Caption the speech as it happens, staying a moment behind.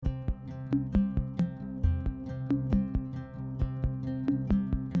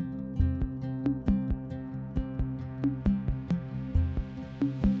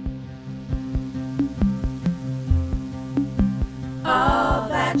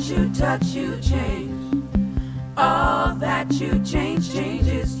Once you touch, you change. All that you change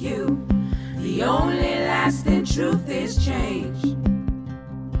changes you. The only lasting truth is change.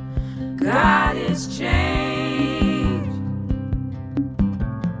 God is change.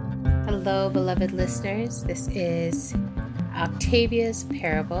 Hello, beloved listeners. This is Octavia's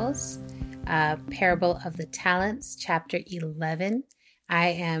Parables, Parable of the Talents, Chapter 11. I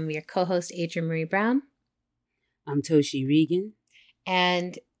am your co-host, Adrienne Marie Brown. I'm Toshi Regan.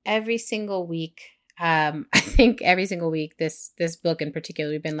 And every single week, I think every single week, this book in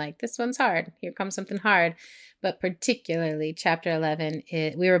particular, we've been like, this one's hard. Here comes something hard. But particularly Chapter 11,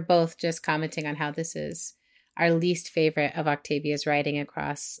 we were both just commenting on how this is our least favorite of Octavia's writing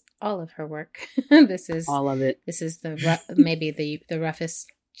across all of her work. This is all of it. This is maybe the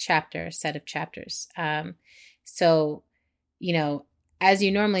roughest set of chapters. So, as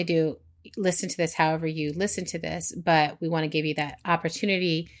you normally do, listen to this however you listen to this, but we want to give you that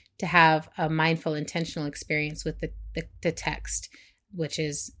opportunity to have a mindful, intentional experience with the text, which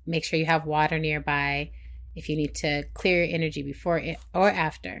is make sure you have water nearby. If you need to clear your energy before it or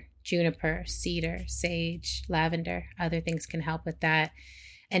after, juniper, cedar, sage, lavender, other things can help with that.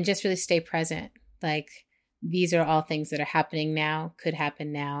 And just really stay present. Like, these are all things that are happening now, could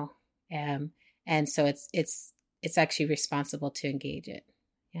happen now. And so it's actually responsible to engage it.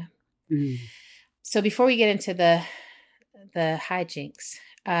 Yeah. Mm. So before we get into the hijinks,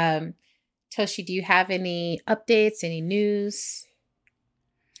 Toshi, do you have any updates, any news?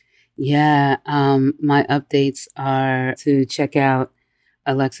 Yeah, my updates are to check out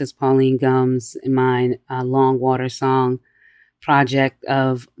Alexis Pauline Gumbs and mine, Long Water Song project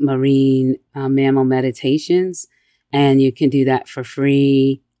of marine mammal meditations. And you can do that for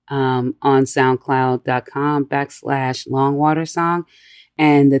free on soundcloud.com/longwatersong.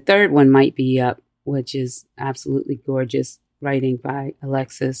 And the third one might be up, which is absolutely gorgeous writing by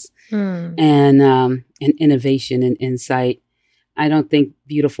Alexis and an innovation and insight. I don't think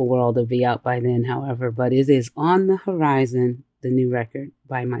Beautiful World will be out by then, however, but it is on the horizon, the new record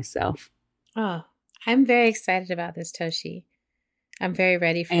by myself. Oh, I'm very excited about this, Toshi. I'm very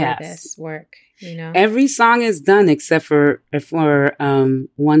ready for this work, Every song is done except for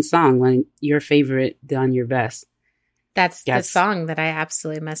one song, when your favorite, Done Your Best. That's the song that I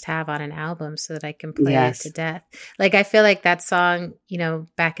absolutely must have on an album so that I can play it to death. Like, I feel like that song,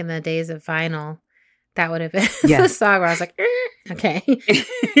 back in the days of vinyl, that would have been the song where I was like, okay.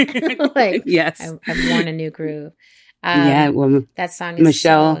 Like, yes. I've worn a new groove. That song is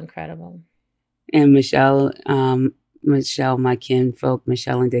Michelle, so incredible. And Michelle, my kinfolk,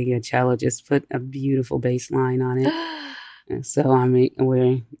 Michelle and Degiacello, just put a beautiful bass line on it. And so,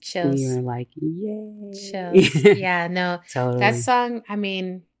 we're like, yay. Chills. Yeah, no. Totally. That song,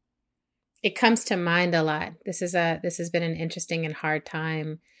 it comes to mind a lot. This has been an interesting and hard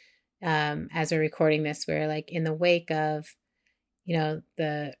time. As we're recording this, we're like in the wake of,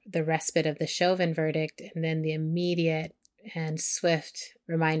 the respite of the Chauvin verdict, and then the immediate and swift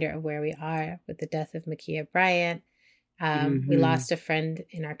reminder of where we are with the death of Ma'Khia Bryant. We lost a friend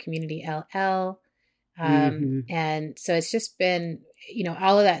in our community, LL. And so it's just been,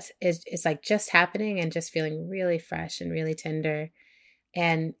 all of that is like just happening and just feeling really fresh and really tender.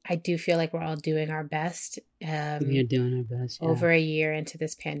 And I do feel like we're all doing our best. We're doing our best. Yeah. Over a year into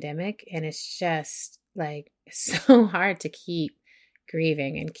this pandemic. And it's just like so hard to keep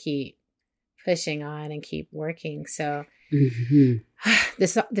grieving and keep pushing on and keep working. So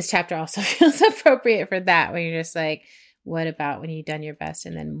this chapter also feels appropriate for that, when you're just like, what about when you've done your best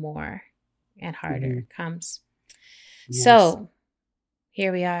and then more and harder comes? Yes. So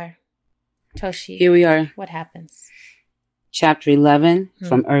here we are. Toshi. Here we are. What happens? Chapter 11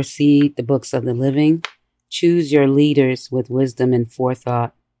 from Earthseed, the Books of the Living. Choose your leaders with wisdom and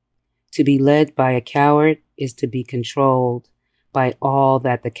forethought. To be led by a coward is to be controlled by all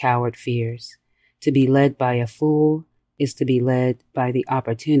that the coward fears. To be led by a fool is to be led by the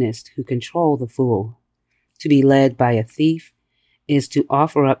opportunist who control the fool. To be led by a thief is to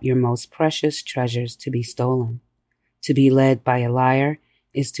offer up your most precious treasures to be stolen. To be led by a liar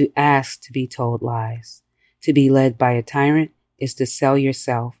is to ask to be told lies. To be led by a tyrant is to sell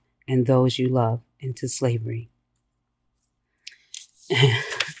yourself and those you love into slavery.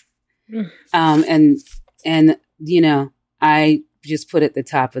 I just put at the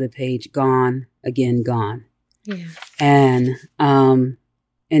top of the page, gone, again, gone. Yeah. And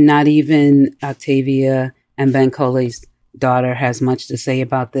not even Octavia and Bancole's daughter has much to say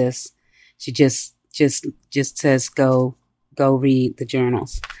about this. She just says, go read the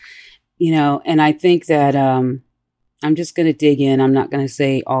journals. And I think that I'm just going to dig in. I'm not going to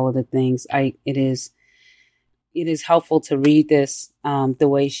say all of the things. It is it is helpful to read this the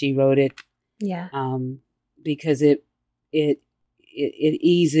way she wrote it. Yeah. Because it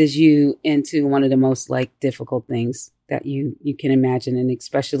eases you into one of the most like difficult things that you can imagine. And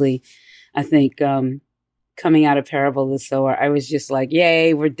especially, I think, coming out of Parable of the Sower, I was just like,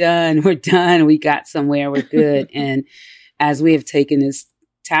 yay, we're done. We're done. We got somewhere. We're good. And as we have taken this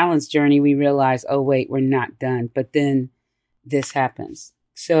talents journey, we realize, oh, wait, we're not done. But then this happens.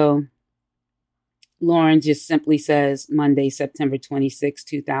 So Lauren just simply says, Monday, September 26,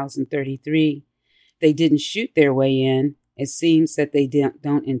 2033, they didn't shoot their way in. It seems that they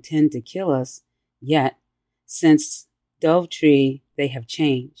don't intend to kill us yet. Since Dovetree, they have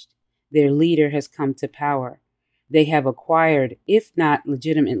changed. Their leader has come to power. They have acquired, if not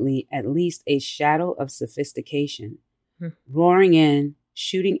legitimately, at least a shadow of sophistication. Roaring in,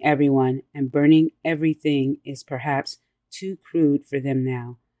 shooting everyone, and burning everything is perhaps too crude for them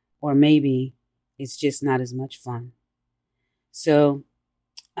now. Or maybe it's just not as much fun. So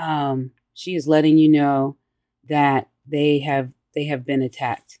she is letting you know that they have been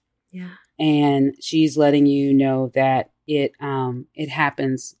attacked. Yeah. And she's letting you know that it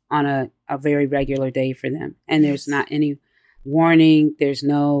happens on a very regular day for them. And there's not any warning. There's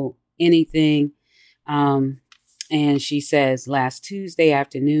no anything. And she says, last Tuesday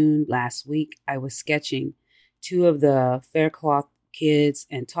afternoon, last week, I was sketching 2 of the Faircloth kids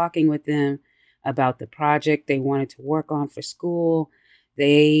and talking with them about the project they wanted to work on for school.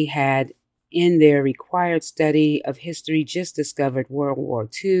 They had, in their required study of history, just discovered World War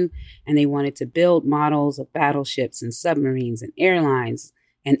II, and they wanted to build models of battleships and submarines and airlines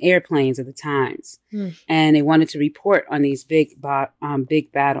and airplanes of the times. And they wanted to report on these big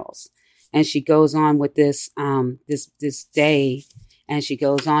battles. And she goes on with this day, and she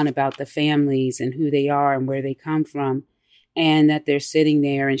goes on about the families and who they are and where they come from, and that they're sitting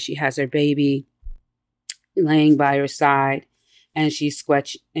there, and she has her baby laying by her side, and she's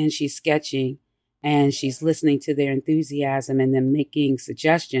sketching, and she's listening to their enthusiasm and them making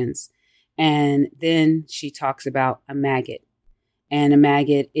suggestions. And then she talks about a maggot, and a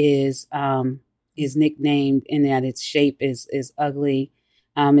maggot is nicknamed in that its shape is ugly.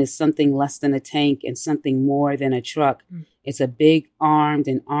 Is something less than a tank and something more than a truck. It's a big armed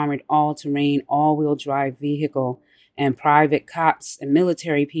and armored all-terrain, all-wheel drive vehicle, and private cops and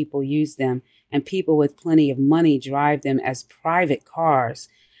military people use them, and people with plenty of money drive them as private cars.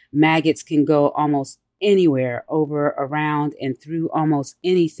 Maggots can go almost anywhere, over, around, and through almost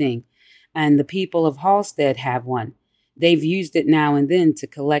anything. And the people of Halstead have one. They've used it now and then to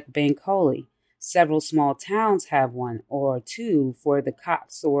collect Bankole. Several small towns have one or 2 for the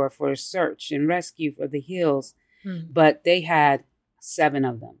cops or for search and rescue for the hills. But they had 7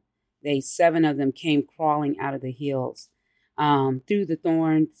 of them. 7 of them came crawling out of the hills through the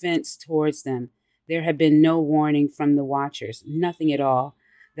thorn fence towards them. There had been no warning from the watchers, nothing at all.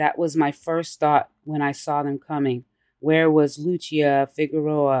 That was my first thought when I saw them coming. Where was Lucia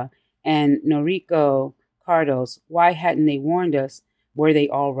Figueroa and Noriko Cardos? Why hadn't they warned us? Were they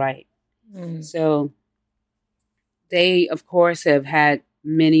all right? So they, of course, have had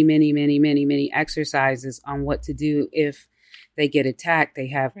many exercises on what to do if they get attacked. They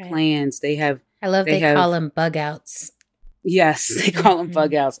have plans. They have. I love they call them bug outs. Yes, they call them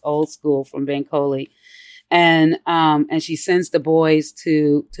bug outs, old school from Bankole. And she sends the boys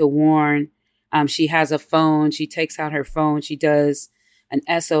to warn. She has a phone. She takes out her phone. She does an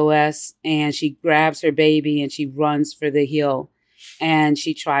SOS, and she grabs her baby and she runs for the hill. And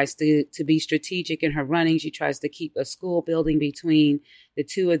she tries to be strategic in her running. She tries to keep a school building between the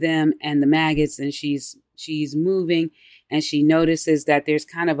 2 of them and the maggots. And she's moving, and she notices that there's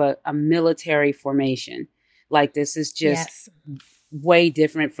kind of a military formation. Like, this is just way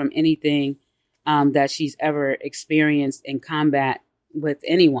different from anything that she's ever experienced in combat with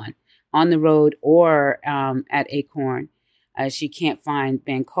anyone on the road or at Acorn. She can't find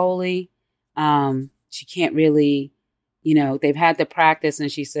Bankole. She can't really... they've had to practice,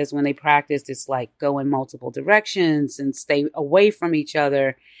 and she says when they practiced, it's like go in multiple directions and stay away from each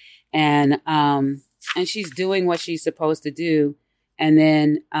other. And she's doing what she's supposed to do. And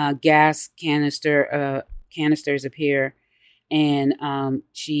then gas canisters appear, and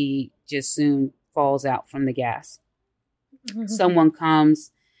she just soon falls out from the gas. Someone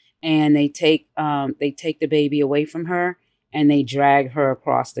comes, and they take the baby away from her, and they drag her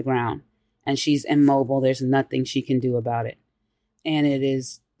across the ground. And she's immobile. There's nothing she can do about it. And it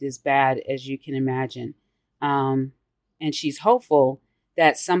is as bad as you can imagine. And she's hopeful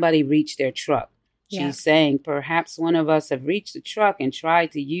that somebody reached their truck. She's saying, perhaps one of us have reached the truck and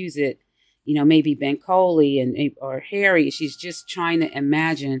tried to use it, maybe Bankole or Harry. She's just trying to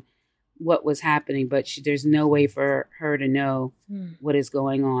imagine what was happening, but there's no way for her to know what is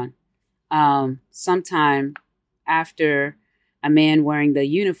going on. Sometime after, a man wearing the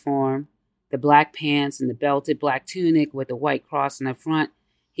uniform, the black pants and the belted black tunic with the white cross in the front,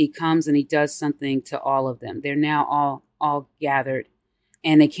 he comes and he does something to all of them. They're now all gathered,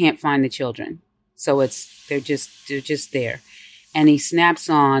 and they can't find the children. So they're just there. And he snaps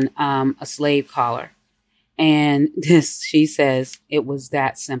on a slave collar. And she says, it was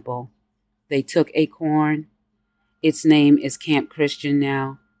that simple. They took Acorn. Its name is Camp Christian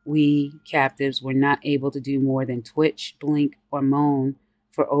now. We captives were not able to do more than twitch, blink, or moan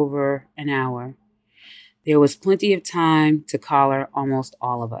for over an hour. There was plenty of time to collar almost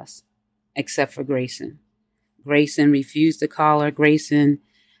all of us, except for Grayson. Grayson refused to collar. Grayson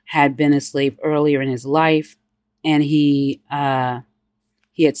had been a slave earlier in his life, and he had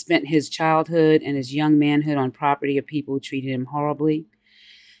spent his childhood and his young manhood on property of people who treated him horribly.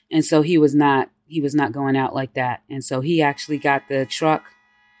 And so he was not going out like that. And so he actually got the truck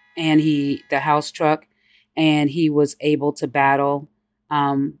the house truck, and he was able to battle,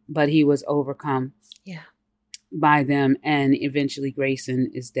 but he was overcome by them, and eventually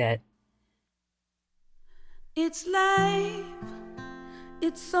Grayson is dead. It's life,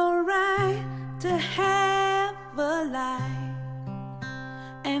 it's alright to have a life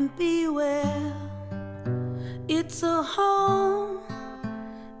and be well. It's a home,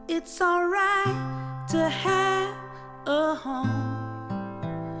 it's alright to have a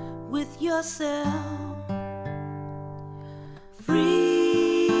home with yourself.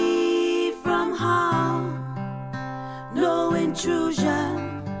 Free from harm, no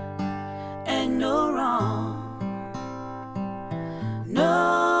intrusion and no wrong.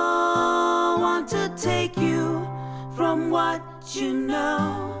 No one to take you from what you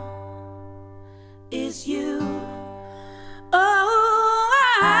know is you. Oh,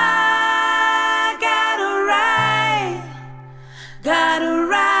 I got a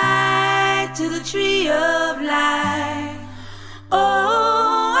right to the tree of life.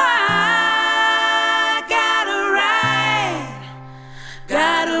 Oh, I got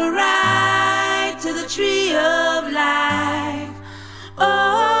a right to the tree of life.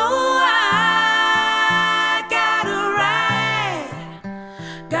 Oh, I got a right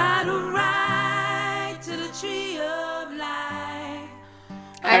to the tree of life.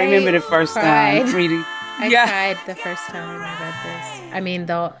 I remember the first time reading. I cried the first time I read this. I mean,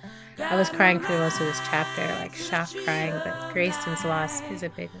 though I was crying through most of this chapter, like shock crying, but Grayson's loss is a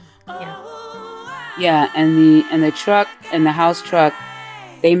big one. Yeah, and the truck and the house truck,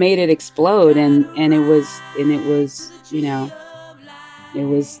 they made it explode, and it was you know,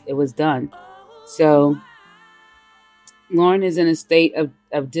 it was done. So Lauren is in a state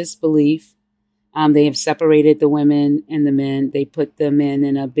of disbelief. They have separated the women and the men. They put the men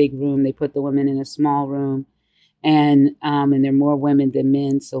in a big room. They put the women in a small room. And there are more women than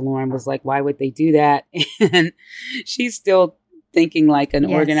men. So Lauren was like, why would they do that? And she's still thinking like an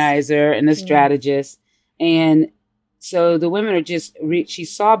organizer and a strategist. And so the women are just, she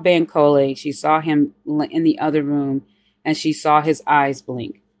saw Bankole. She saw him in the other room, and she saw his eyes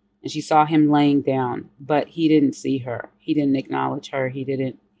blink, and she saw him laying down, but he didn't see her. He didn't acknowledge her. He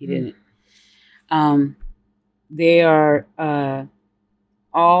didn't. They are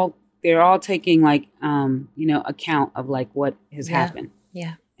all taking like account of like what has happened.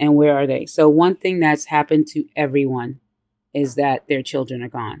 Yeah. And where are they? So one thing that's happened to everyone is that their children are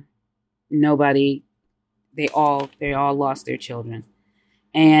gone. They all lost their children.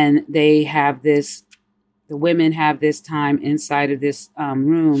 And they have the women have this time inside of this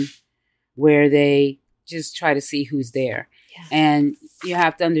room where they just try to see who's there. Yeah. And you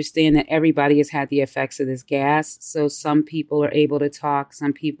have to understand that everybody has had the effects of this gas. So some people are able to talk,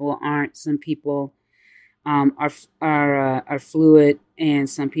 some people aren't, some people are fluid, and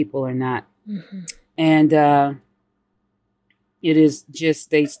some people are not. Mm-hmm. And it is just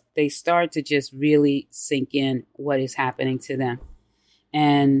they start to just really sink in what is happening to them.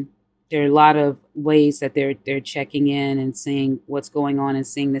 And there are a lot of ways that they're checking in and seeing what's going on and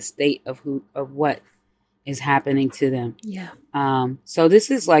seeing the state of what is happening to them. Yeah. So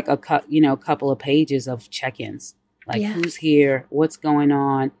this is like a couple of pages of check-ins, like who's here, what's going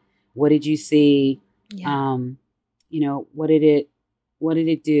on, what did you see, what did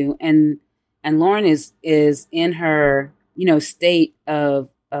it do, and Lauren is in her state of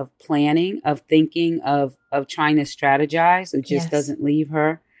planning, of thinking, of trying to strategize. It just doesn't leave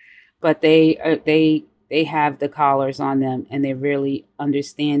her, but they have the collars on them, and they're really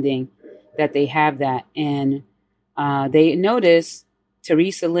understanding that they have that. And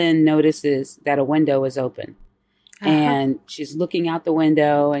Teresa Lynn notices that a window is open. and she's looking out the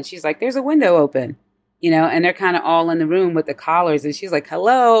window, and she's like, there's a window open, and they're kind of all in the room with the collars, and she's like,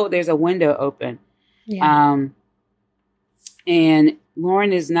 hello, there's a window open. Yeah. And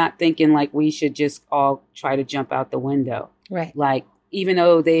Lauren is not thinking like we should just all try to jump out the window. Right. Like, even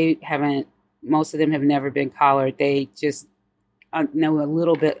though most of them have never been collared, they just know a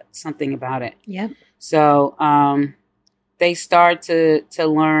little bit something about it. Yep. So they start to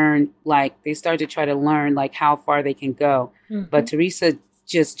learn, like they start to try to learn like how far they can go. Mm-hmm. But Teresa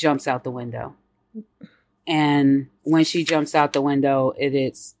just jumps out the window. And when she jumps out the window, it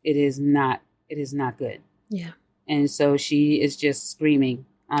is not good. Yeah. And so she is just screaming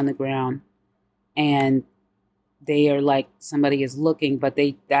on the ground, and they are like, somebody is looking, but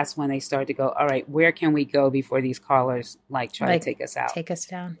that's when they start to go, all right, where can we go before these callers try to take us out? Take us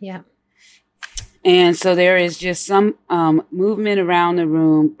down. Yeah. And so there is just some movement around the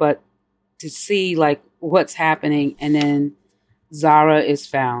room, but to see like what's happening. And then Zara is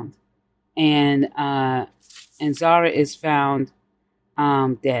found, and Zara is found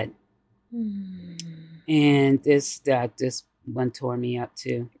dead. And this one tore me up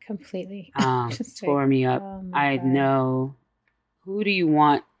too. Completely. Tore me up. I know. Who do you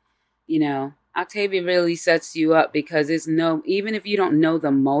want? Octavia really sets you up, because even if you don't know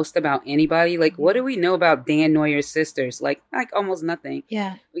the most about anybody, like what do we know about Dan Noyer's sisters? Like almost nothing.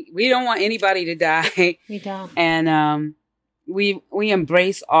 Yeah. We don't want anybody to die. We don't. And we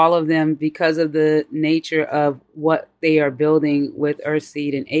embrace all of them because of the nature of what they are building with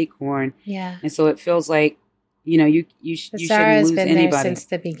Earthseed and Acorn. Yeah. And so it feels like, you shouldn't Sarah's lose been anybody. there since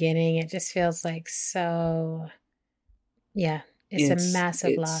the beginning. It just feels like so. Yeah, it's a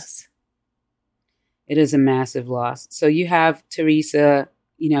massive loss. It is a massive loss. So you have Teresa,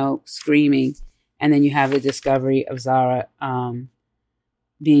 screaming, and then you have the discovery of Zara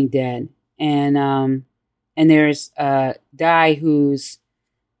being dead, and there's Di who's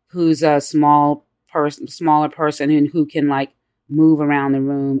a smaller person and who can like move around the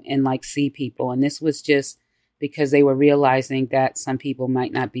room and like see people. And this was just because they were realizing that some people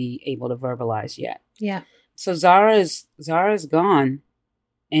might not be able to verbalize yet. Yeah. So Zara's gone,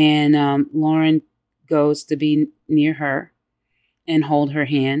 and Lauren goes to be near her and hold her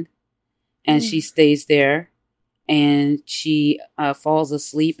hand, and she stays there, and she falls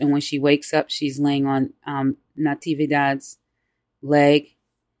asleep. And when she wakes up, she's laying on Natividad's leg,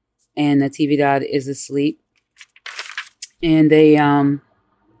 and Natividad is asleep. And they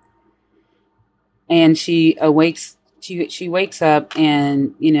and she awakes. She wakes up,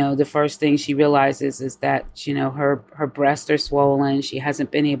 and the first thing she realizes is that her breasts are swollen. She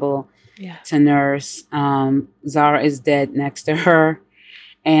hasn't been able to nurse. Zara is dead next to her,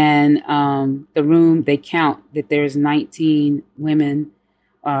 and the room, they count that there's 19 women,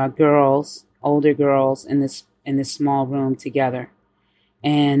 girls, older girls in this small room together,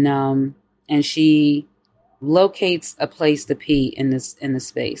 and she locates a place to pee in the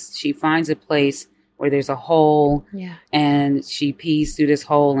space. She finds a place where there's a hole, and she pees through this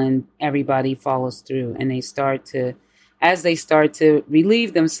hole, and everybody follows through. And as they start to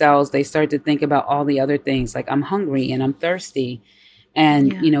relieve themselves, they start to think about all the other things, like I'm hungry and I'm thirsty,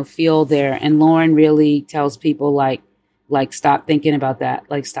 and feel there. And Lauren really tells people like stop thinking about that,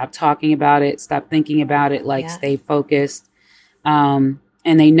 like stop talking about it, stop thinking about it, like stay focused. And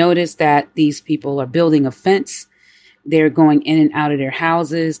they notice that these people are building a fence. They're going in and out of their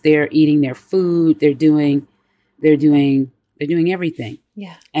houses. They're eating their food. They're doing everything.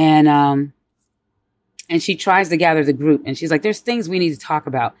 Yeah. And she tries to gather the group, and she's like, there's things we need to talk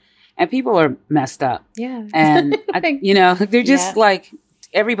about. And people are messed up. Yeah. And they're just like,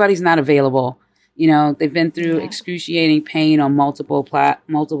 everybody's not available. They've been through excruciating pain on multiple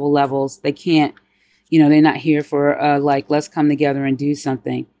levels. They can't, they're not here for let's come together and do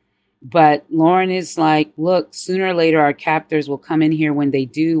something. But Lauren is like, look, sooner or later, our captors will come in here. When they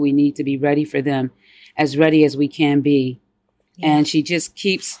do, we need to be ready for them, as ready as we can be. Yeah. And she just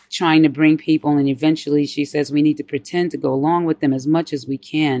keeps trying to bring people. And eventually she says, we need to pretend to go along with them as much as we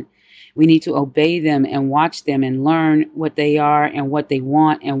can. We need to obey them and watch them and learn what they are and what they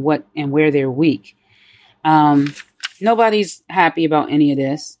want and where they're weak. Nobody's happy about any of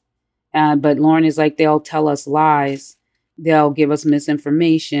this. But Lauren is like, they'll tell us lies. They'll give us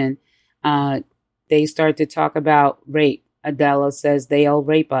misinformation. They start to talk about rape. Adela says they'll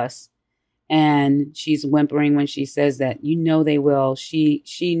rape us. And she's whimpering when she says that. They will. She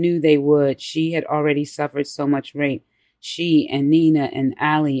knew they would. She had already suffered so much rape. She and Nina and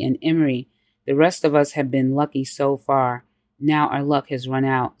Ali and Emery. The rest of us have been lucky so far. Now our luck has run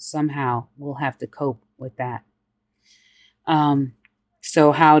out. Somehow we'll have to cope with that.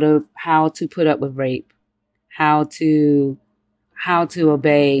 So how to put up with rape, how to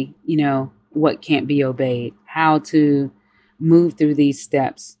obey, what can't be obeyed, how to move through these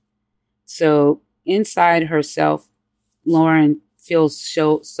steps. So inside herself, Lauren feels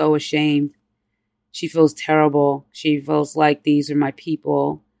so ashamed. She feels terrible. She feels like these are my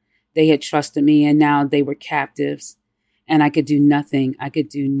people. They had trusted me and now they were captives. And I could do nothing. I could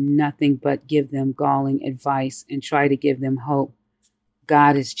do nothing but give them galling advice and try to give them hope.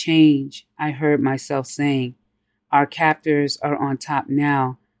 God has changed. I heard myself saying, our captors are on top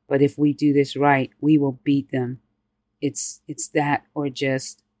now, but if we do this right, we will beat them. It's that or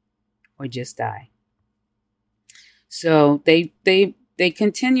just die. So they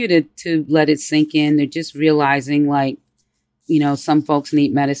continue to let it sink in. They're just realizing, like, some folks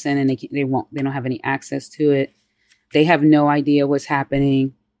need medicine and they don't have any access to it. They have no idea what's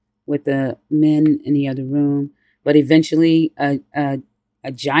happening with the men in the other room. But eventually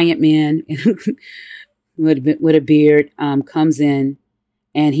a giant man with a beard comes in,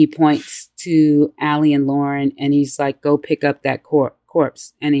 and he points to Allie and Lauren, and he's like, go pick up that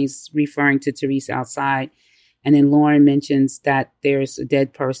corpse. And he's referring to Teresa outside. And then Lauren mentions that there's a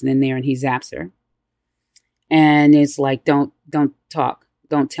dead person in there, and he zaps her. And it's like, don't talk.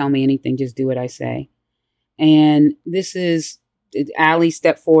 Don't tell me anything. Just do what I say. And this is, Allie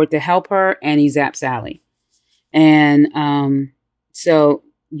stepped forward to help her, and he zaps Allie. And so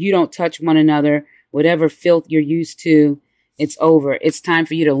you don't touch one another. Whatever filth you're used to, it's over. It's time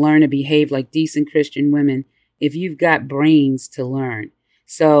for you to learn to behave like decent Christian women if you've got brains to learn.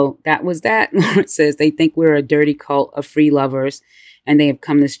 So that was that. Lauren says they think we're a dirty cult of free lovers, and they have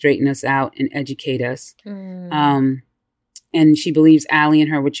come to straighten us out and educate us. And she believes Allie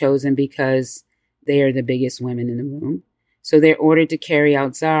and her were chosen because they are the biggest women in the room. So they're ordered to carry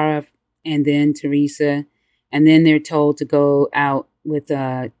out Zara and then Teresa. And then they're told to go out with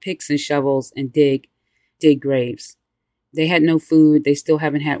picks and shovels and dig graves. They had no food. They still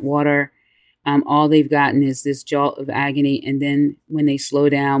haven't had water. All they've gotten is this jolt of agony. And then when they slow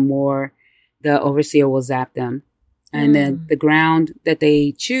down more, the overseer will zap them. And then the ground that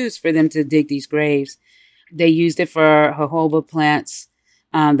they choose for them to dig these graves, they used it for jojoba plants.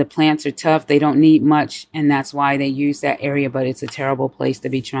 The plants are tough. They don't need much. And that's why they use that area. But it's a terrible place to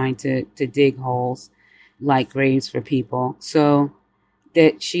be trying to dig holes like graves for people. So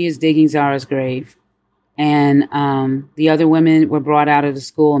that she is digging Zara's grave. And the other women were brought out of the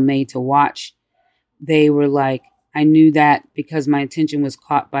school and made to watch. They were like, I knew that because my attention was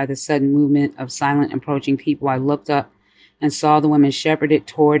caught by the sudden movement of silent approaching people. I looked up and saw the women shepherded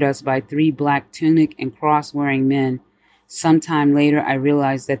toward us by 3 black tunic and cross-wearing men. Sometime later, I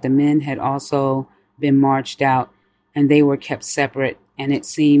realized that the men had also been marched out, and they were kept separate, and it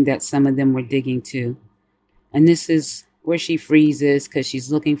seemed that some of them were digging too. And this is where she freezes because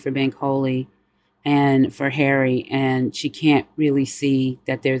she's looking for Bankole and for Harry, and she can't really see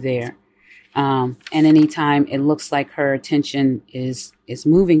that they're there. And anytime it looks like her attention is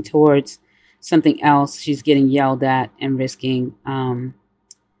moving towards something else, she's getting yelled at and risking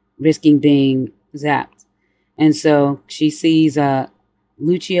being zapped. And so she sees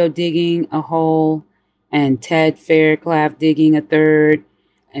Lucio digging a hole, and Ted Fairclough digging a third,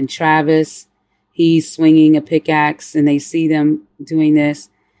 and Travis, he's swinging a pickaxe, and they see them doing this,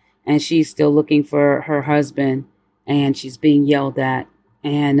 and she's still looking for her husband, and she's being yelled at.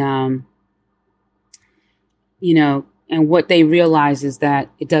 And, and what they realize is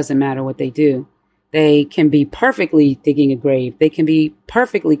that it doesn't matter what they do. They can be perfectly digging a grave. They can be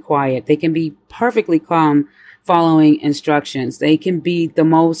perfectly quiet. They can be perfectly calm following instructions. They can be the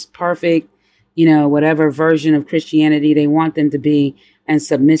most perfect, whatever version of Christianity they want them to be. And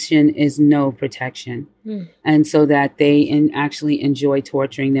submission is no protection. And so that they actually enjoy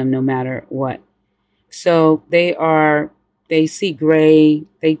torturing them no matter what. So they see gray.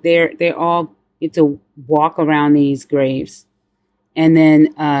 They're all get to walk around these graves. And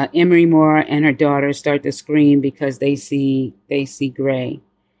then Emery Moore and her daughter start to scream because they see gray.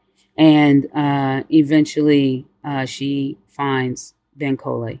 And eventually she finds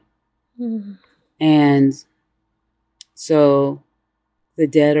Bankole. And so the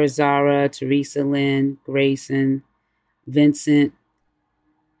dead are Zara, Teresa Lynn, Grayson, Vincent,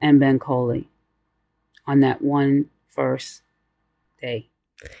 and Bankole on that one first day.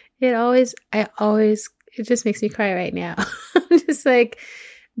 It just makes me cry right now. Just like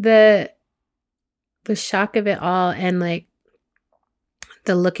the shock of it all, and like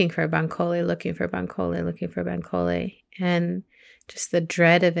the looking for Bankole, and just the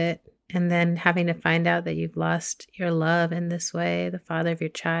dread of it. And then having to find out that you've lost your love in this way, the father of your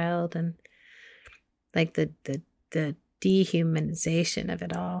child, and like the dehumanization of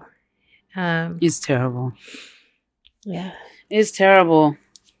it all. It's terrible. Yeah. It's terrible.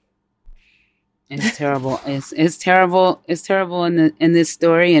 It's terrible. It's terrible. It's terrible in this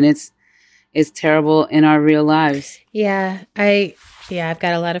story, and it's terrible in our real lives. Yeah, I've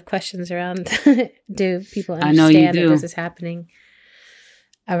got a lot of questions around. Do people I know you understand that do. this is happening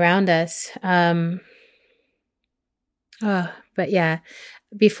around us? But yeah,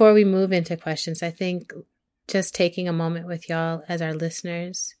 before we move into questions, I think just taking a moment with y'all as our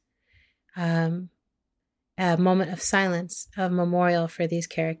listeners, a moment of silence, of memorial for these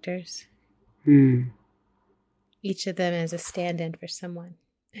characters. Each of them is a stand-in for someone,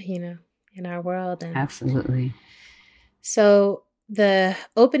 in our world. And absolutely. So the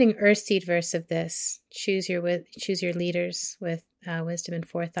opening Earthseed verse of this, choose your leaders with wisdom and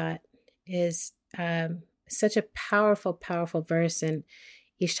forethought, is such a powerful, powerful verse. And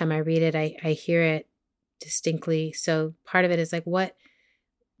each time I read it, I hear it distinctly. So part of it is like,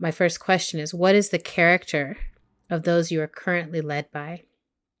 my first question is, what is the character of those you are currently led by?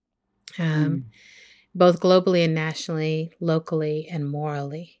 Both globally and nationally, locally and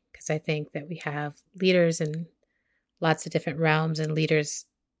morally. Because I think that we have leaders in lots of different realms and leaders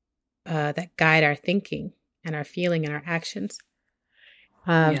that guide our thinking and our feeling and our actions.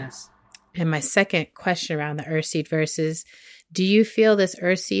 Yes. And my second question around the Earthseed verse is, do you feel this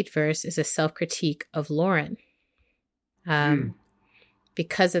Earthseed verse is a self-critique of Lauren?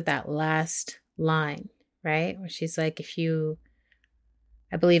 Because of that last line, right? Where she's like, if you're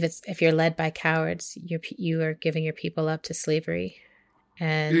led by cowards, you are giving your people up to slavery.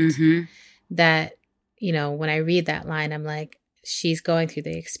 And that, when I read that line, I'm like, she's going through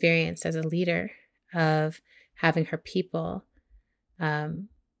the experience as a leader of having her people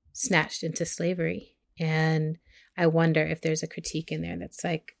snatched into slavery. And I wonder if there's a critique in there that's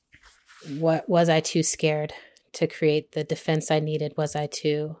like, what was I too scared to create the defense I needed? Was I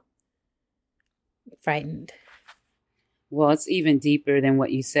too frightened? Well, it's even deeper than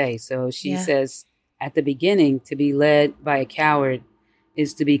what you say. So she says at the beginning, to be led by a coward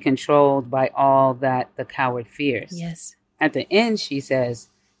is to be controlled by all that the coward fears. Yes. At the end, she says,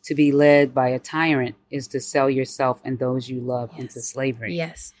 to be led by a tyrant is to sell yourself and those you love into slavery.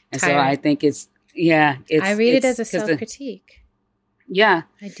 Yes. And tyrant. So I think I read it as a self-critique. Yeah.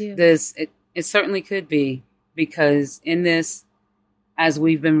 I do. It certainly could be, because in this, as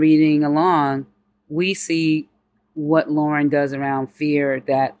we've been reading along, we see what Lauren does around fear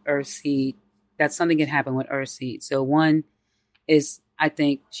that something can happen with Earthseed. So one is, I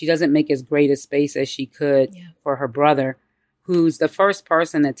think she doesn't make as great a space as she could for her brother, who's the first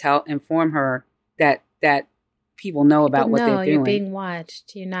person to inform her that people know about what they're doing. You're being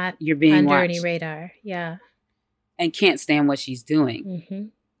watched. You're being under watched. Any radar. Yeah. And can't stand what she's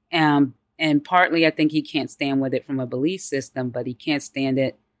doing. And partly I think he can't stand with it from a belief system, but he can't stand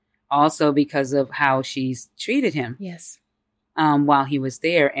it also because of how she's treated him. Yes. While he was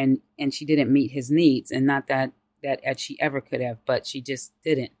there, and she didn't meet his needs, and not that she ever could have, but she just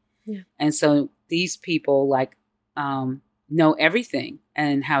didn't. Yeah. And so these people know everything,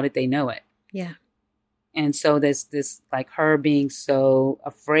 and how did they know it? Yeah. And so this like her being so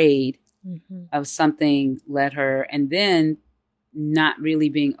afraid of something led her, and then not really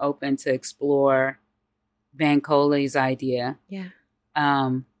being open to explore Bancole's idea. Yeah.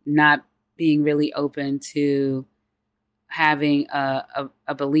 Not being really open to having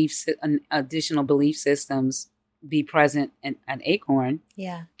additional belief systems be present at Acorn.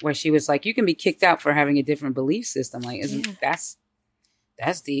 Yeah. Where she was like, you can be kicked out for having a different belief system. Like, that's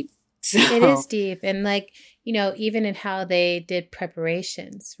deep. So. It is deep. And even in how they did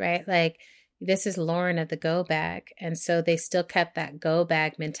preparations, right? Like, this is Lauren of the Go Bag. And so they still kept that Go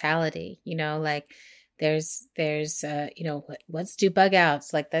Bag mentality, there's let's do bug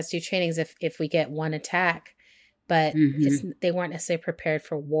outs. Like, let's do trainings if we get one attack, but they weren't necessarily prepared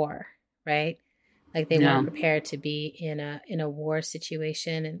for war, right? Like, they weren't prepared to be in a war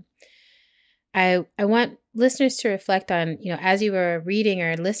situation. And I want listeners to reflect on, as you were reading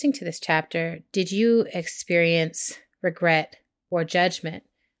or listening to this chapter, did you experience regret or judgment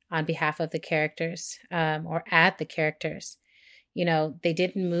on behalf of the characters, or at the characters? They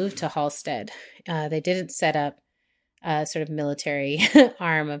didn't move to Halstead. They didn't set up a sort of military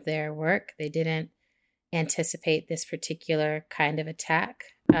arm of their work. They didn't anticipate this particular kind of attack.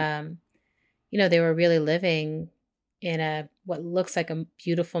 They were really living in what looks like a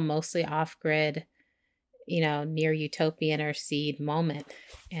beautiful, mostly off-grid, near utopian Earthseed moment.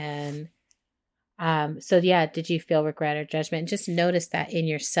 And did you feel regret or judgment? And just notice that in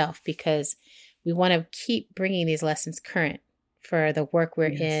yourself, because we want to keep bringing these lessons current for the work we're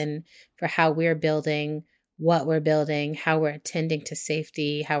in, for how we're building what we're building, how we're attending to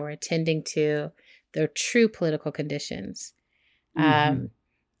safety, how we're attending to the true political conditions. And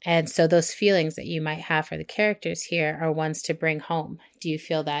so those feelings that you might have for the characters here are ones to bring home. Do you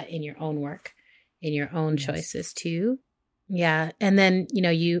feel that in your own work, in your own choices too? Yeah. And then,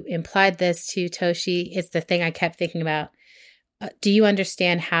 you implied this too, Toshi. It's the thing I kept thinking about. Do you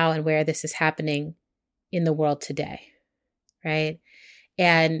understand how and where this is happening in the world today? Right.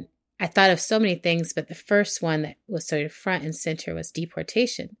 And I thought of so many things, but the first one that was sort of front and center was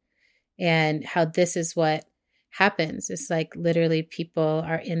deportation, and how this is what happens. It's like literally people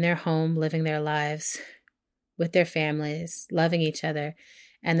are in their home, living their lives with their families, loving each other.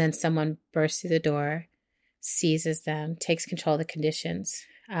 And then someone bursts through the door, seizes them, takes control of the conditions,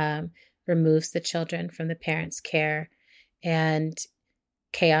 removes the children from the parents' care, and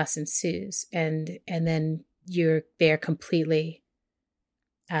chaos ensues. And then they're completely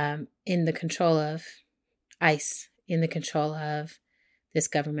in the control of ICE, in the control of this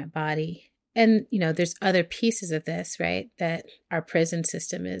government body. And, there's other pieces of this, right? That our prison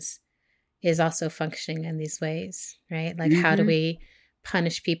system is also functioning in these ways, right? Like, how do we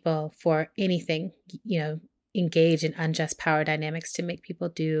punish people for anything, engage in unjust power dynamics to make people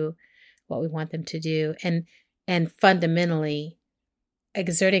do what we want them to do? And fundamentally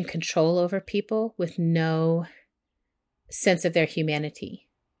exerting control over people with no sense of their humanity,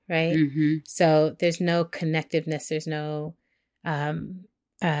 right? So there's no connectiveness. There's no,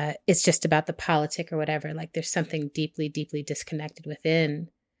 it's just about the politic or whatever. Like, there's something deeply, deeply disconnected within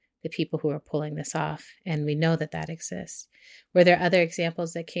the people who are pulling this off. And we know that exists. Were there other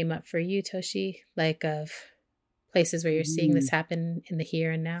examples that came up for you, Toshi, like of places where you're seeing this happen in the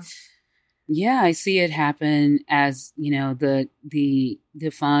here and now? Yeah, I see it happen as, the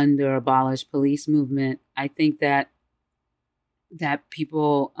defund or abolish police movement. I think that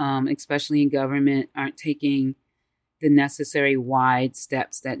people, especially in government, aren't taking the necessary wide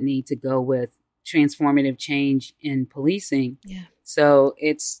steps that need to go with transformative change in policing. Yeah. So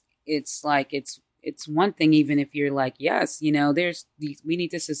it's one thing, even if you're like, yes, there's these, we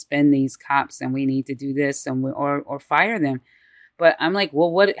need to suspend these cops and we need to do this or fire them. But I'm like,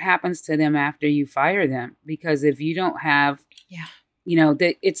 well, what happens to them after you fire them? Because if you don't have,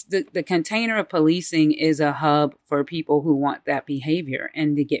 the container of policing is a hub for people who want that behavior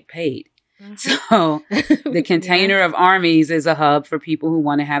and to get paid. So the container of armies is a hub for people who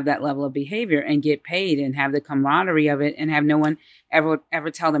want to have that level of behavior and get paid and have the camaraderie of it and have no one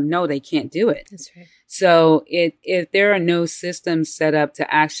ever tell them, no, they can't do it. That's right. So if there are no systems set up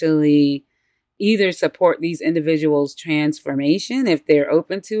to actually either support these individuals' transformation, if they're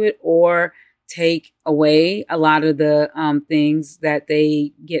open to it, or take away a lot of the things that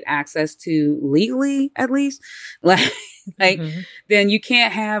they get access to legally, at least, then you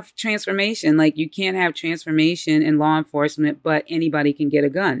can't have transformation. Like, you can't have transformation in law enforcement, but anybody can get a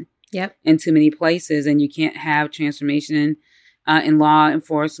gun. Yep. In too many places. And you can't have transformation in law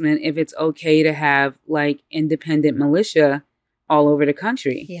enforcement if it's okay to have like independent militia all over the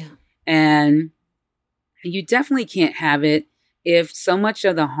country. Yeah. And you definitely can't have it if so much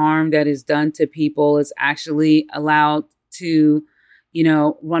of the harm that is done to people is actually allowed to,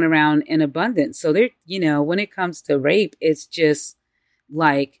 run around in abundance. So when it comes to rape, it's just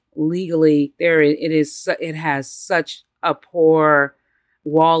like legally it has such a poor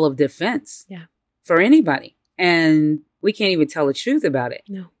wall of defense for anybody. And we can't even tell the truth about it.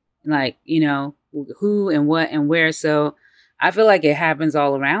 No. Like, who and what and where. So I feel like it happens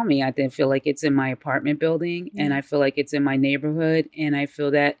all around me. I feel like it's in my apartment building and I feel like it's in my neighborhood. And I feel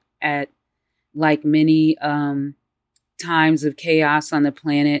that at like many times of chaos on the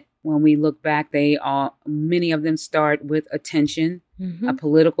planet, when we look back, many of them start with a tension, a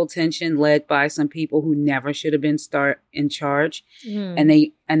political tension led by some people who never should have been in charge. And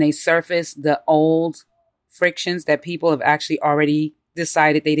they surface the old frictions that people have actually already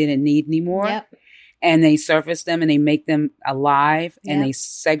decided they didn't need anymore. Yep. And they surface them and they make them alive and they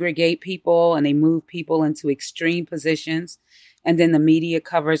segregate people and they move people into extreme positions. And then the media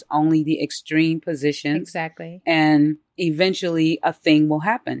covers only the extreme positions. Exactly. And eventually a thing will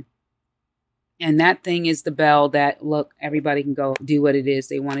happen. And that thing is the bell that, look, everybody can go do what it is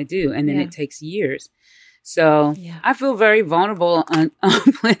they want to do. And then it takes years. So I feel very vulnerable on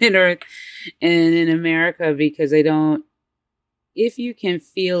planet Earth and in America because if you can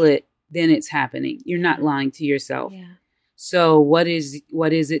feel it, then it's happening. You're not lying to yourself. Yeah. So what is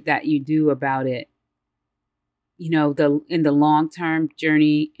it that you do about it? In the long-term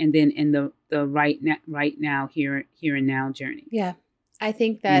journey and then in the right now, here and now journey. Yeah. I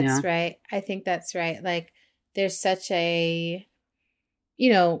think that's right. I think that's right. Like, there's such a,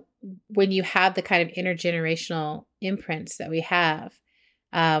 when you have the kind of intergenerational imprints that we have,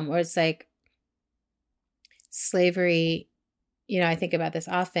 or it's like slavery, I think about this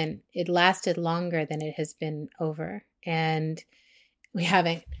often, it lasted longer than it has been over. And we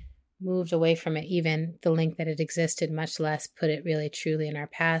haven't moved away from it, even the length that it existed, much less put it really truly in our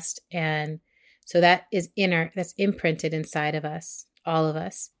past. And so that is that's imprinted inside of us, all of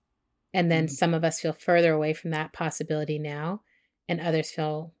us. And then some of us feel further away from that possibility now, and others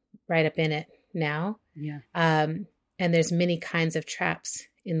feel right up in it now. Yeah. And there's many kinds of traps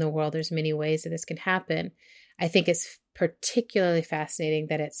in the world. There's many ways that this can happen. I think it's particularly fascinating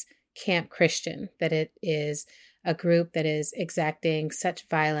that it's Camp Christian, that it is a group that is exacting such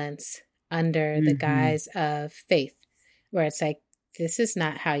violence under the guise of faith, where it's like, this is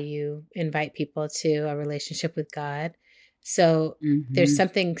not how you invite people to a relationship with God. So there's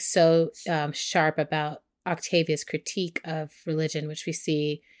something so sharp about Octavia's critique of religion, which we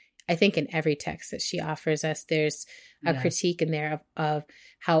see, I think, in every text that she offers us. There's a critique in there of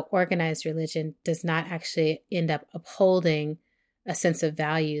how organized religion does not actually end up upholding a sense of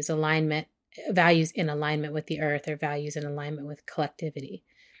values in alignment with the earth, or values in alignment with collectivity.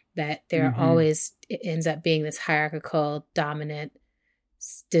 That there always, it ends up being this hierarchical, dominant,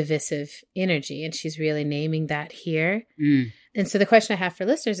 divisive energy. And she's really naming that here. And so the question I have for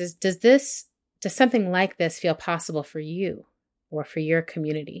listeners is, does something like this feel possible for you or for your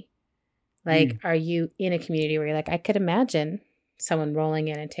community? Like, are you in a community where you're like, I could imagine someone rolling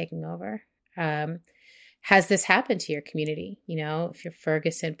in and taking over? Has this happened to your community? If you're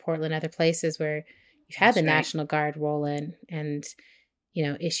Ferguson, Portland, other places where you've had the National Guard roll in and,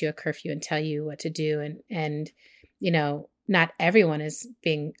 issue a curfew and tell you what to do. And not everyone is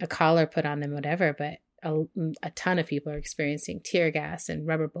being a collar put on them, whatever, but a ton of people are experiencing tear gas and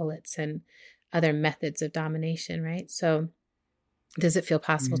rubber bullets and other methods of domination, right? So does it feel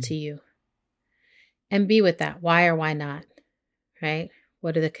possible to you? And be with that. Why or why not, right?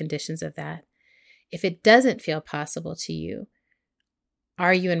 What are the conditions of that? If it doesn't feel possible to you,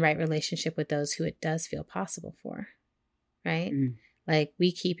 are you in right relationship with those who it does feel possible for, right? Like,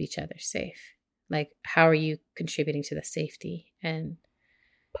 we keep each other safe. Like, how are you contributing to the safety and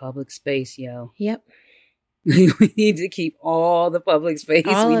public space, yo? Yep. We need to keep all the public space.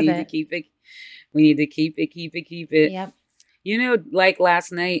 All we need of to it. keep it. We need to keep it. Yep. Like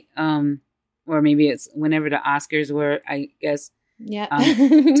last night, or maybe it's whenever the Oscars were, I guess. Yeah.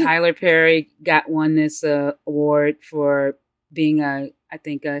 Tyler Perry won this award for being a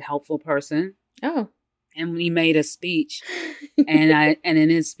helpful person. Oh. And he made a speech, and in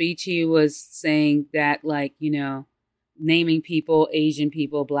his speech he was saying that, like, naming people, Asian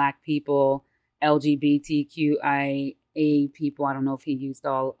people, Black people, LGBTQIA people. I don't know if he used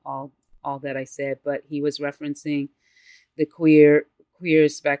all that I said, but he was referencing the queer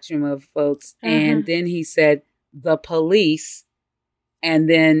spectrum of folks. And then he said the police, and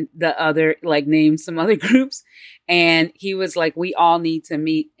then the other, like, named some other groups. And he was like, we all need to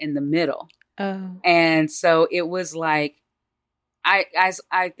meet in the middle. Oh. And so it was like,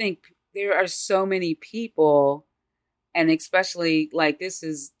 I think there are so many people, and especially, like, this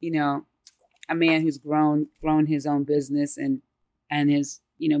is, a man who's grown his own business and his,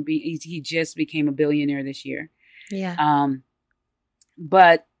 he just became a billionaire this year. Yeah.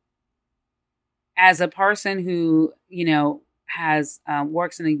 But as a person who, has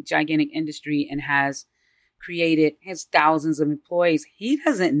works in a gigantic industry and has thousands of employees, he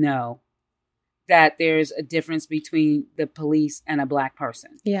doesn't know that there's a difference between the police and a Black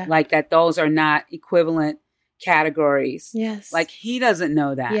person. Yeah. Like, that those are not equivalent categories. Yes. Like, he doesn't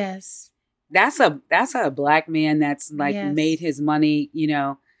know that. Yes. That's a Black man that's, like, made his money,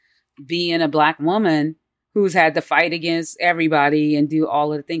 being a Black woman who's had to fight against everybody and do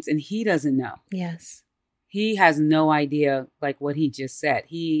all of the things. And he doesn't know. Yes. He has no idea, like, what he just said.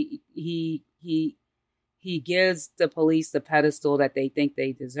 He gives the police the pedestal that they think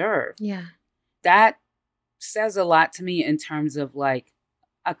they deserve. Yeah. That says a lot to me in terms of, like,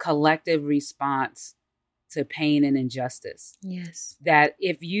 a collective response to pain and injustice. Yes. That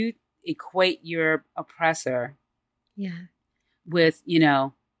if you equate your oppressor with,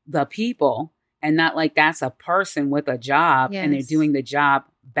 the people, and not like that's a person with a job and they're doing the job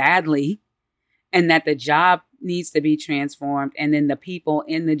badly, and that the job needs to be transformed, and then the people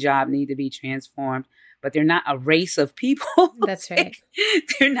in the job need to be transformed, but they're not a race of people. That's right.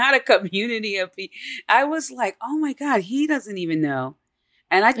 They're not a community of people. I was like, oh my God, he doesn't even know.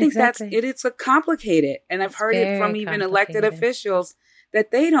 And I think it's a complicated. And I've heard it from even elected officials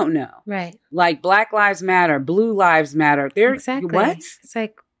that they don't know. Right. Like, Black Lives Matter, Blue Lives Matter. They're exactly. What? It's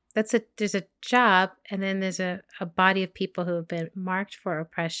like, there's a job, and then there's a body of people who have been marked for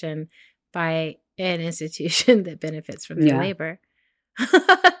oppression by an institution that benefits from their labor.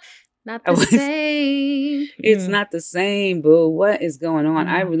 Not the same. It's not the same, boo. What is going on?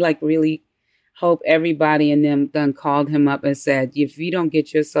 I would really hope everybody in them done called him up and said, if you don't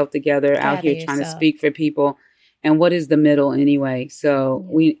get yourself together out here trying to speak for people, and what is the middle anyway? So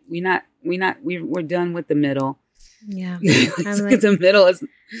we're done with the middle. Yeah. The middle is,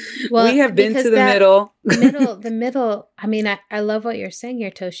 we have been to the middle. The middle, I mean, I love what you're saying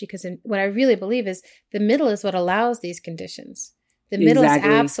here, Toshi, because what I really believe is the middle is what allows these conditions. The middle is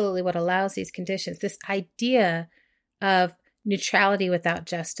absolutely what allows these conditions. This idea of neutrality without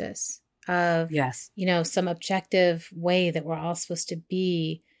justice, of, some objective way that we're all supposed to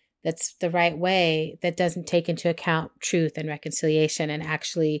be, that's the right way, that doesn't take into account truth and reconciliation and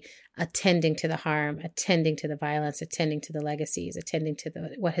actually attending to the harm, attending to the violence, attending to the legacies, attending to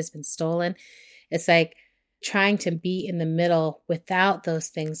what has been stolen. It's like trying to be in the middle without those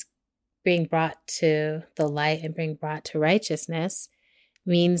things being brought to the light and being brought to righteousness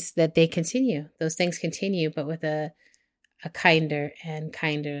means that they continue. Those things continue, but with a kinder and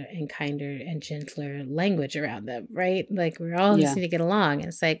gentler language around them, right? Like we're all just need to get along. And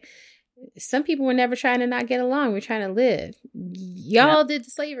it's like, some people were never trying to not get along. We're trying to live. Y'all did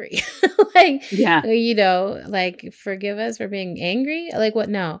slavery. Forgive us for being angry. Like what?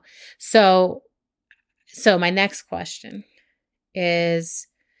 No. So my next question is,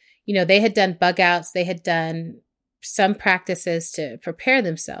 they had done bug outs. They had done some practices to prepare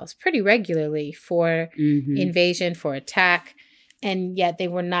themselves pretty regularly for invasion, for attack, and yet they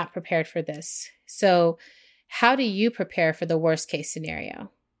were not prepared for this. So how do you prepare for the worst case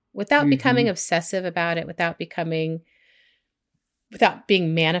scenario without becoming obsessive about it, without being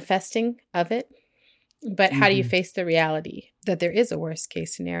manifesting of it? But how do you face the reality that there is a worst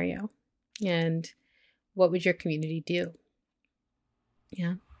case scenario? And what would your community do?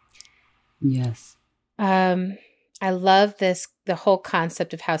 Yeah. Yes. I love the whole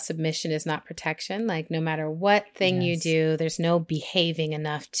concept of how submission is not protection. Like no matter what thing you do, there's no behaving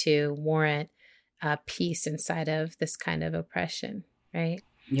enough to warrant peace inside of this kind of oppression, right?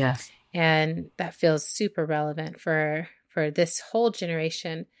 Yes. And that feels super relevant for this whole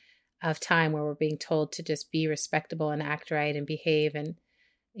generation of time where we're being told to just be respectable and act right and behave and,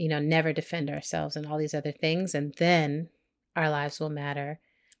 never defend ourselves and all these other things. And then our lives will matter.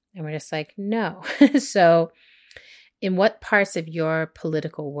 And we're just like, no. So in what parts of your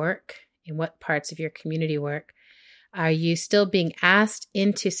political work, in what parts of your community work, are you still being asked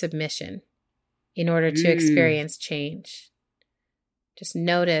into submission in order to experience change? Just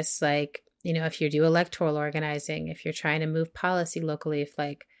notice, if you do electoral organizing, if you're trying to move policy locally,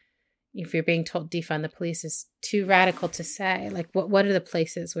 if you're being told defund the police is too radical to say, what are the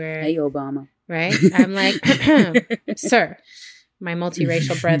places where... Hey, Obama. Right? I'm like, sir, my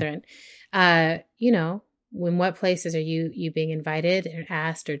multiracial brethren, in what places are you being invited or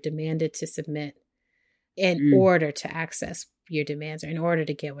asked or demanded to submit in order to access your demands or in order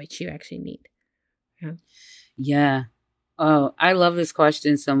to get what you actually need? Yeah. Oh, I love this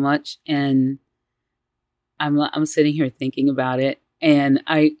question so much. And I'm sitting here thinking about it. And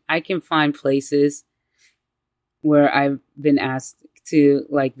I can find places where I've been asked to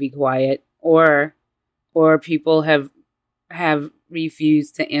be quiet or people have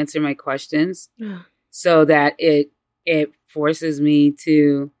refused to answer my questions. So that it forces me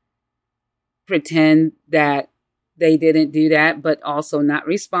to pretend that they didn't do that, but also not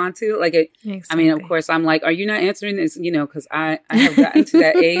respond to Exactly. I mean, of course, I'm like, are you not answering this? Because I have gotten to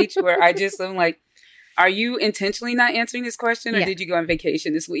that age where I just am like, are you intentionally not answering this question, or did you go on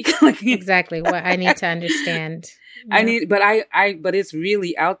vacation this week? Exactly. What I need to understand. But it's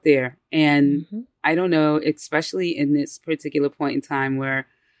really out there, and I don't know, especially in this particular point in time where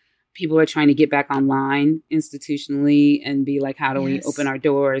people are trying to get back online institutionally and be like, how do we open our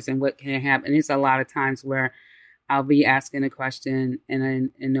doors and what can happen? It's a lot of times where I'll be asking a question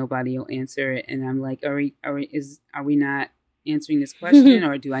and nobody will answer it. And I'm like, are we not answering this question,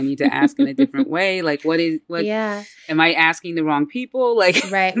 or do I need to ask in a different way? Am I asking the wrong people?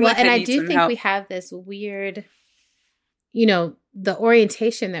 Right. Well, and I do think we have this weird, the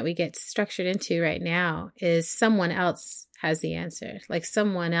orientation that we get structured into right now is someone else has the answer.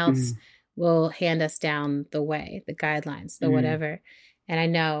 Someone else will hand us down the way, the guidelines, the whatever. And I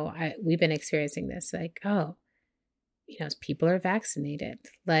know we've been experiencing this, people are vaccinated.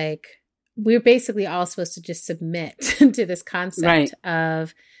 We're basically all supposed to just submit to this concept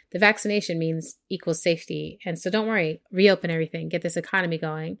of the vaccination means equal safety. And so don't worry, reopen everything, get this economy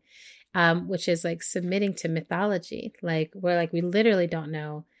going, which is submitting to mythology. We literally don't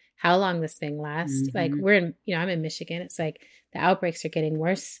know how long this thing lasts. Like we're in, I'm in Michigan. It's like the outbreaks are getting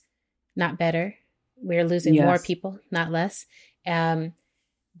worse, not better. We're losing more people, not less.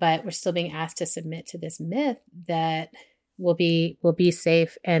 But we're still being asked to submit to this myth that we'll be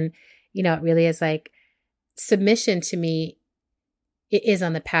safe. And, it really is like submission to me, it is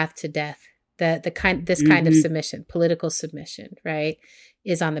on the path to death. This kind of submission, political submission, right,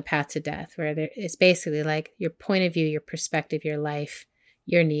 is on the path to death, where it's basically like your point of view, your perspective, your life,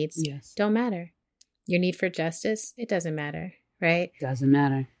 your needs don't matter. Your need for justice, it doesn't matter, right? Doesn't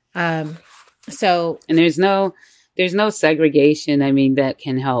matter. So, and there's no segregation. I mean, that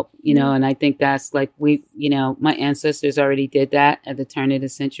can help, and I think that's like my ancestors already did that at the turn of the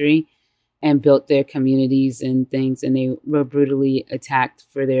century and built their communities and things. And they were brutally attacked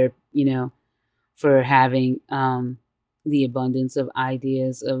for their, for having the abundance of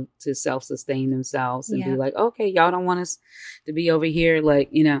ideas to self-sustain themselves and be like, okay, y'all don't want us to be over here.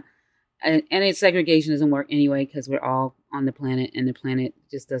 Like, and segregation doesn't work anyway, because we're all on the planet and the planet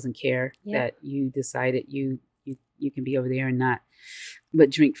just doesn't care that you decided you can be over there and not,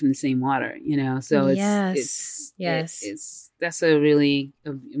 but drink from the same water, so it's that's a really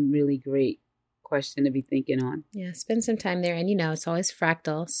great question to be thinking on. Yeah. Spend some time there. And, it's always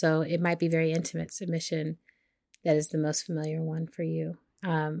fractal. So it might be very intimate submission that is the most familiar one for you.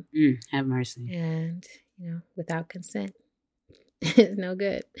 Have mercy. And, without consent. It's no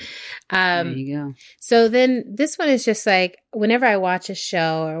good. There you go. So then this one is just like, whenever I watch a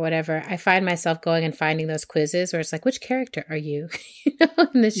show or whatever, I find myself going and finding those quizzes where it's like, which character are you,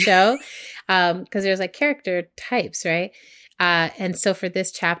 in the show? Because there's like character types, right? And so for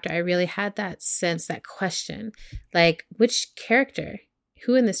this chapter, I really had that sense, that question, like, which character,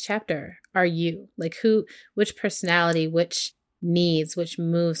 who in this chapter are you? Like which personality, which needs, which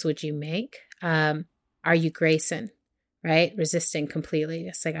moves would you make? Are you Grayson? Right? Resisting completely.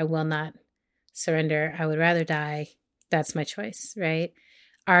 It's like, I will not surrender. I would rather die. That's my choice. Right?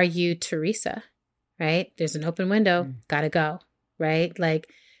 Are you Teresa? Right? There's an open window. Gotta go. Right?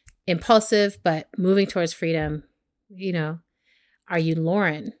 Like impulsive, but moving towards freedom. Are you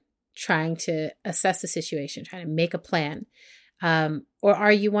Lauren? Trying to assess the situation, trying to make a plan. Or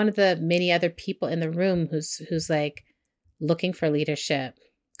are you one of the many other people in the room who's like looking for leadership,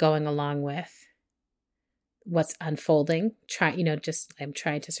 going along with what's unfolding, I'm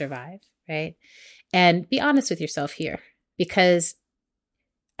trying to survive, right? And be honest with yourself here, because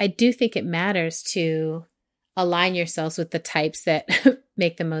I do think it matters to align yourselves with the types that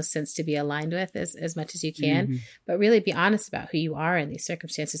make the most sense to be aligned with as much as you can, but really be honest about who you are in these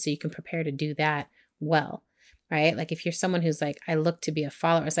circumstances so you can prepare to do that well, right? Like if you're someone who's like, I look to be a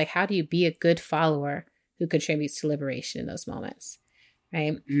follower, it's like, how do you be a good follower who contributes to liberation in those moments?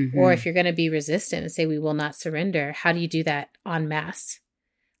 Right. Or if you're going to be resistant and say, we will not surrender, how do you do that en masse?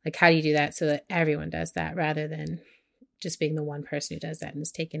 Like, how do you do that so that everyone does that rather than just being the one person who does that and is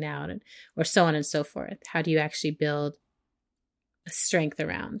taken out, or so on and so forth? How do you actually build a strength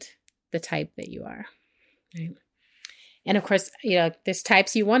around the type that you are? Right. And of course, there's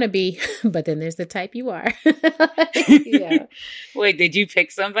types you want to be, but then there's the type you are. Wait, did you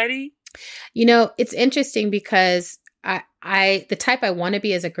pick somebody? It's interesting because the type I want to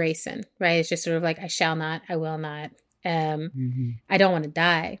be is a Grayson, right? It's just sort of like, I shall not, I will not. I don't want to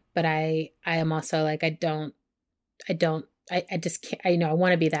die, but I am also like, I just can't, I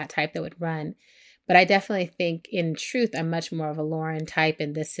want to be that type that would run. But I definitely think in truth, I'm much more of a Lauren type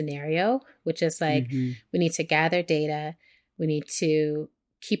in this scenario, which is like, we need to gather data. We need to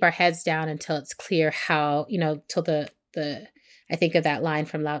keep our heads down until it's clear how, till I think of that line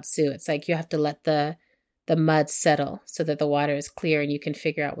from Lao Tzu. It's like, you have to let the mud settle so that the water is clear and you can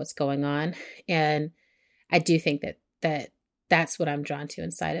figure out what's going on. And I do think that's what I'm drawn to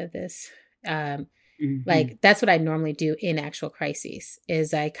inside of this. Like that's what I normally do in actual crises,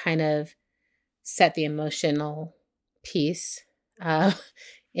 is I kind of set the emotional piece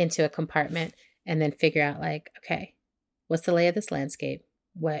into a compartment and then figure out like, okay, what's the lay of this landscape?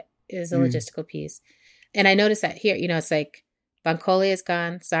 What is the logistical piece? And I noticed that here, it's like Bankole is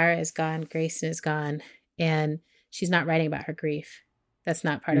gone, Zara is gone, Grayson is gone. And she's not writing about her grief. That's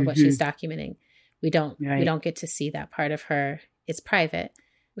not part of what she's documenting. We don't get to see that part of her. It's private,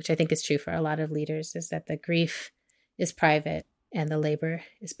 which I think is true for a lot of leaders, is that the grief is private and the labor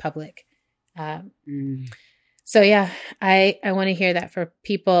is public. So yeah, I want to hear that for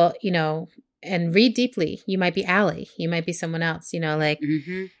people, and read deeply. You might be Allie, you might be someone else,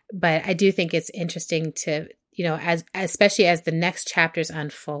 but I do think it's interesting to, especially as the next chapters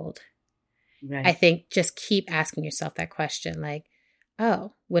unfold. Right. I think just keep asking yourself that question. Like,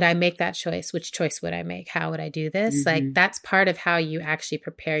 oh, would I make that choice? Which choice would I make? How would I do this? Mhm. Like, that's part of how you actually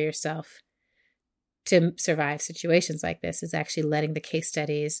prepare yourself to survive situations like this, is actually letting the case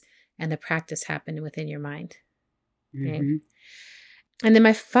studies and the practice happen within your mind. Right? Mhm. And then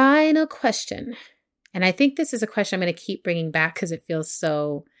my final question, and I think this is a question I'm going to keep bringing back because it feels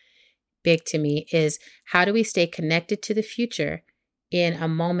so big to me, is how do we stay connected to the future in a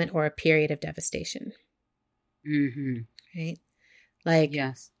moment or a period of devastation? Mhm. Right? Like,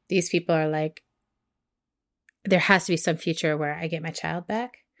 Yes. these people are like, there has to be some future where I get my child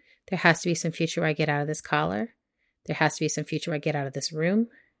back. There has to be some future where I get out of this collar. There has to be some future where I get out of this room.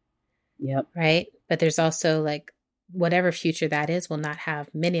 Yep. Right? But there's also like, whatever future that is will not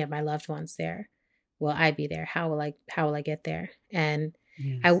have many of my loved ones there. Will I be there? How will I get there? And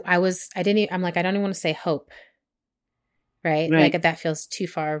Yes. I'm like, I don't even want to say hope. Right? Right. Like, that feels too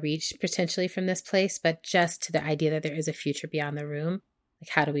far a reach potentially from this place, but just to the idea that there is a future beyond the room. Like,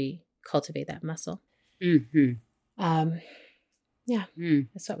 how do we cultivate that muscle? Mhm. Yeah, Mm.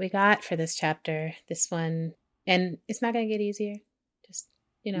 that's what we got for this chapter. This one, and it's not going to get easier. Just,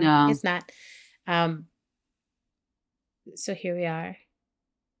 No. it's not. So here we are.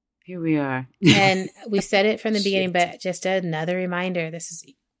 Here we are. And we said it from the beginning, but just another reminder, this is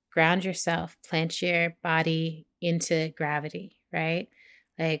ground yourself, plant your body into gravity, right?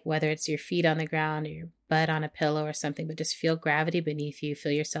 Like, whether it's your feet on the ground or your butt on a pillow or something, but just feel gravity beneath you.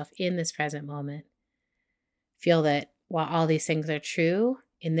 Feel yourself in this present moment. Feel that while all these things are true,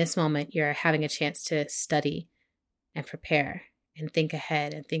 in this moment, you're having a chance to study and prepare and think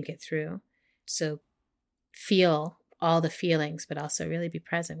ahead and think it through. So feel all the feelings, but also really be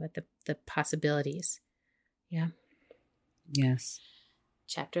present with the possibilities. Yeah. Yes.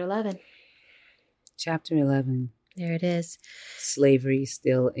 Chapter 11. Chapter 11. There it is. Slavery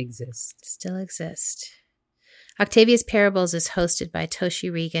still exists. Still exist. Octavia's Parables is hosted by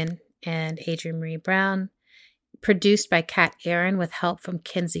Toshi Regan and Adrienne Marie Brown. Produced by Kat Aaron with help from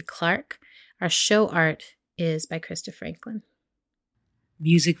Kinsey Clark. Our show art is by Krista Franklin.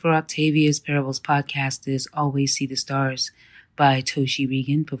 Music for Octavia's Parables podcast is Always See the Stars by Toshi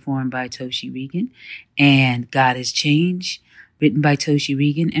Regan, performed by Toshi Regan, and God is Change, written by Toshi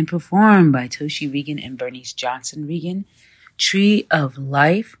Regan and performed by Toshi Regan and Bernice Johnson Regan. Tree of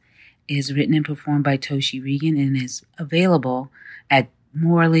Life is written and performed by Toshi Regan and is available at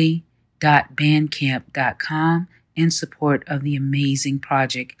morley.bandcamp.com in support of the amazing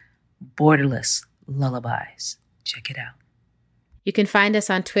project Borderless Lullabies. Check it out. You can find us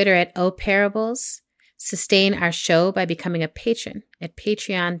on Twitter at oparables. Sustain our show by becoming a patron at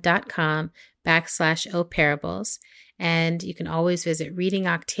patreon.com/oparables. And you can always visit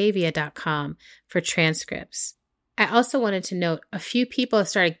readingoctavia.com for transcripts. I also wanted to note a few people have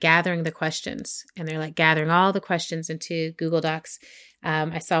started gathering the questions, and they're like gathering all the questions into Google Docs.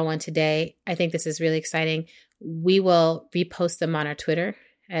 I saw one today. I think this is really exciting. We will repost them on our Twitter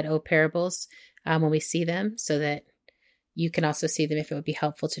at oparables when we see them, so that you can also see them if it would be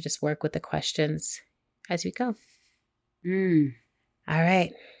helpful to just work with the questions as we go. All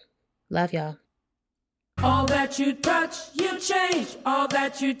right. Love y'all. All that you touch, you change. All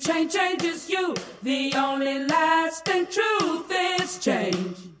that you change, changes you. The only lasting truth is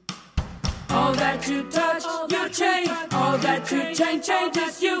change. All that you touch, you change. All that you change,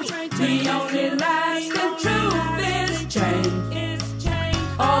 changes you. The only lasting truth is change.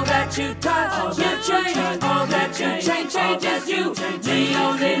 All that you touch, you change. All that you change, changes you. The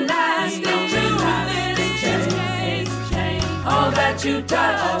only lasting truth is change. All that you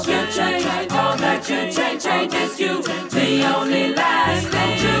touch, you change. All that you change, changes you. The only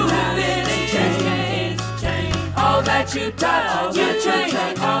lasting truth is change. All that you touch, you change.